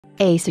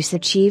ASUS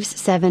achieves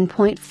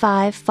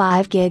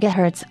 7.55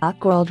 GHz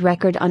clock world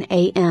record on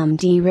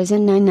AMD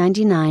Ryzen 9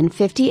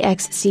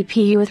 9950X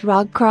CPU with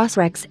ROG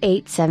Crosshair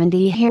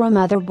X870E Hero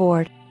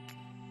motherboard.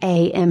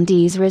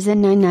 AMD's Ryzen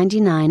 9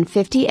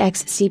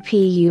 9950X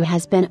CPU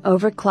has been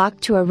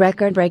overclocked to a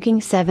record-breaking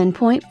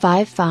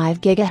 7.55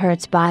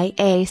 GHz by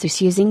ASUS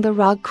using the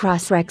ROG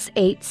Crosshair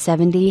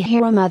X870E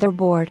Hero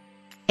motherboard.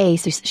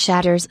 ASUS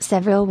shatters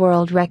several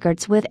world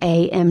records with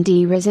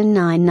AMD Ryzen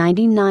 9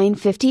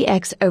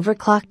 9950X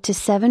overclocked to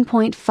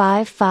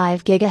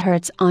 7.55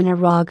 GHz on a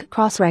ROG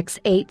Crosshair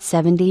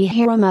X870E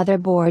Hero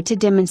motherboard to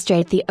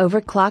demonstrate the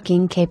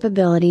overclocking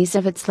capabilities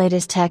of its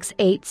latest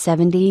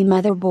X870E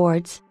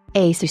motherboards.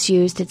 ASUS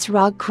used its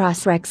ROG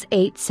Crosshair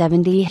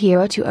X870E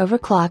Hero to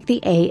overclock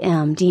the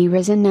AMD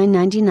Ryzen 9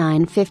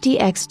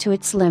 9950X to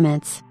its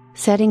limits,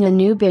 setting a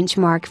new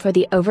benchmark for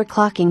the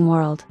overclocking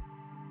world.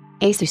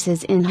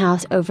 ASUS's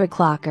in-house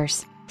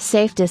overclockers,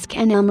 SafeDisk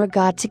and Elmer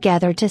got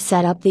together to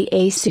set up the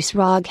ASUS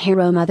ROG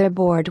Hero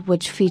motherboard,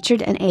 which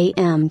featured an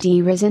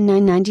AMD Ryzen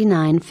 9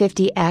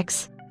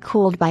 9950X,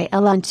 cooled by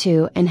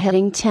LN2 and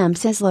hitting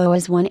temps as low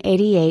as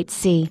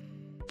 188C.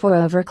 For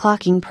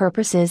overclocking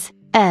purposes,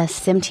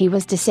 SMT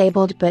was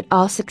disabled, but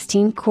all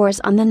 16 cores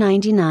on the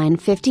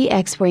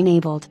 9950X were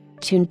enabled,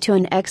 tuned to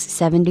an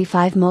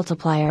X75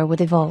 multiplier with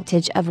a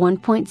voltage of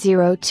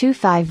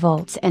 1.025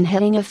 volts and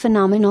hitting a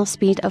phenomenal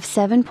speed of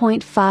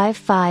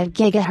 7.55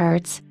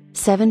 GHz,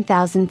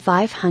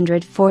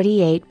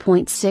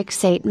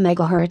 7548.68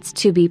 MHz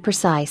to be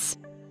precise.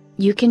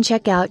 You can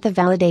check out the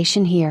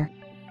validation here.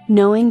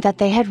 Knowing that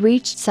they had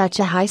reached such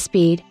a high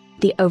speed,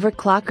 the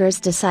overclockers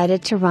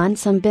decided to run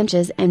some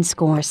benches and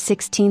score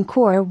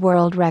 16-core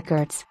world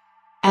records.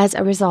 As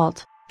a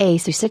result,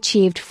 ASUS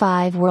achieved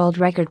 5 world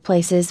record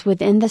places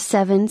within the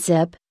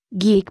 7-zip,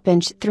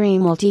 Geekbench 3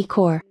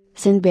 multi-core,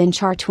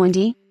 Cinebench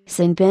R20,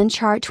 Cinebench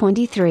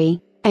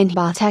R23, and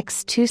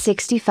BOTX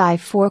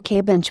 265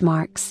 4K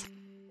benchmarks.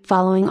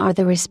 Following are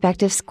the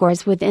respective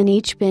scores within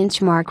each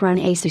benchmark run: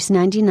 ASUS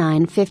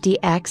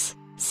 9950X,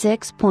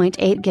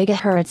 6.8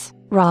 GHz,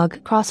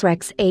 ROG Crosshair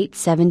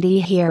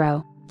X870E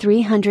Hero,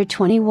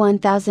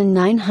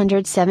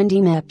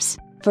 321,970 MIPS,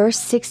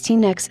 first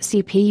 16X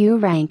CPU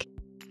rank.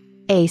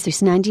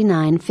 ASUS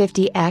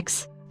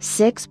 9950X,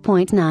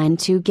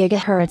 6.92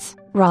 GHz,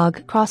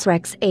 ROG Crosshair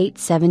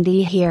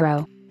X870E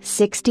Hero,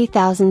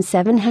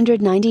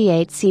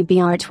 60,798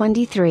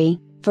 CBR23,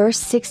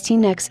 first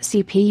 16X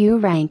CPU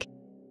rank.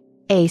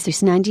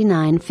 ASUS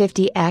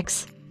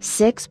 9950X,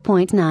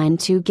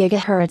 6.92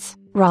 GHz,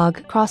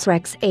 ROG Crosshair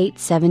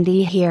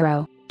X870E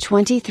Hero,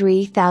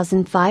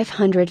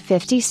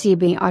 23,550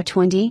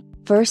 CBR20,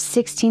 first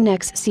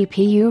 16X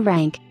CPU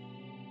rank.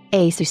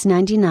 ASUS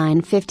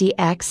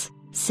 9950X,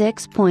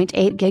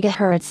 6.8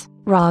 GHz,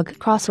 ROG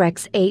Crosshair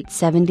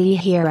X870E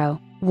Hero,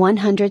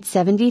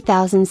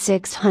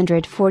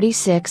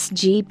 170,646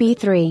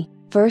 GB3,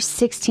 first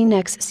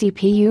 16X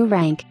CPU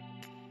rank.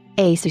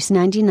 ASUS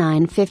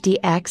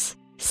 9950X,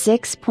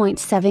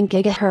 6.7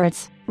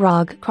 GHz,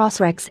 ROG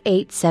Crosshair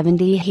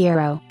X870E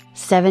Hero,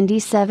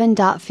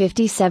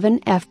 77.57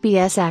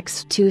 FPS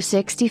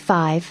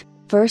x265,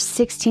 first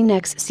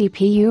 16X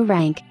CPU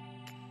rank.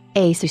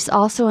 ASUS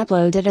also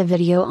uploaded a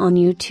video on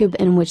YouTube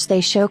in which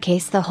they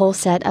showcase the whole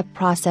setup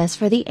process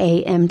for the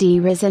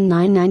AMD Ryzen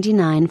 9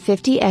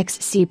 9950X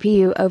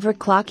CPU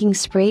overclocking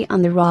spree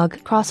on the ROG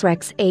Crosshair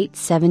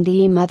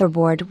X870E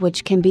motherboard,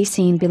 which can be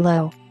seen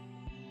below.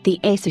 The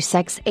ASUS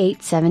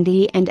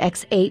X870E and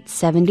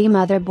X870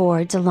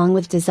 motherboards, along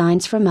with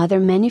designs from other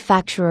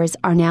manufacturers,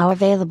 are now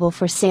available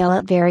for sale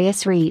at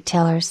various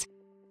retailers.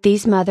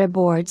 These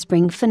motherboards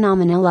bring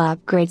phenomenal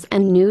upgrades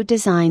and new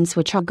designs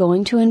which are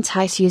going to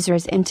entice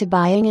users into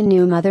buying a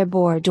new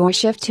motherboard or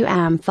shift to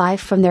AM5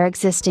 from their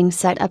existing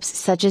setups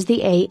such as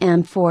the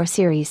AM4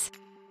 series.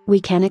 We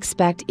can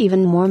expect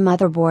even more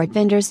motherboard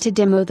vendors to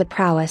demo the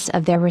prowess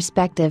of their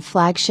respective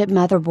flagship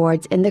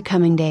motherboards in the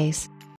coming days.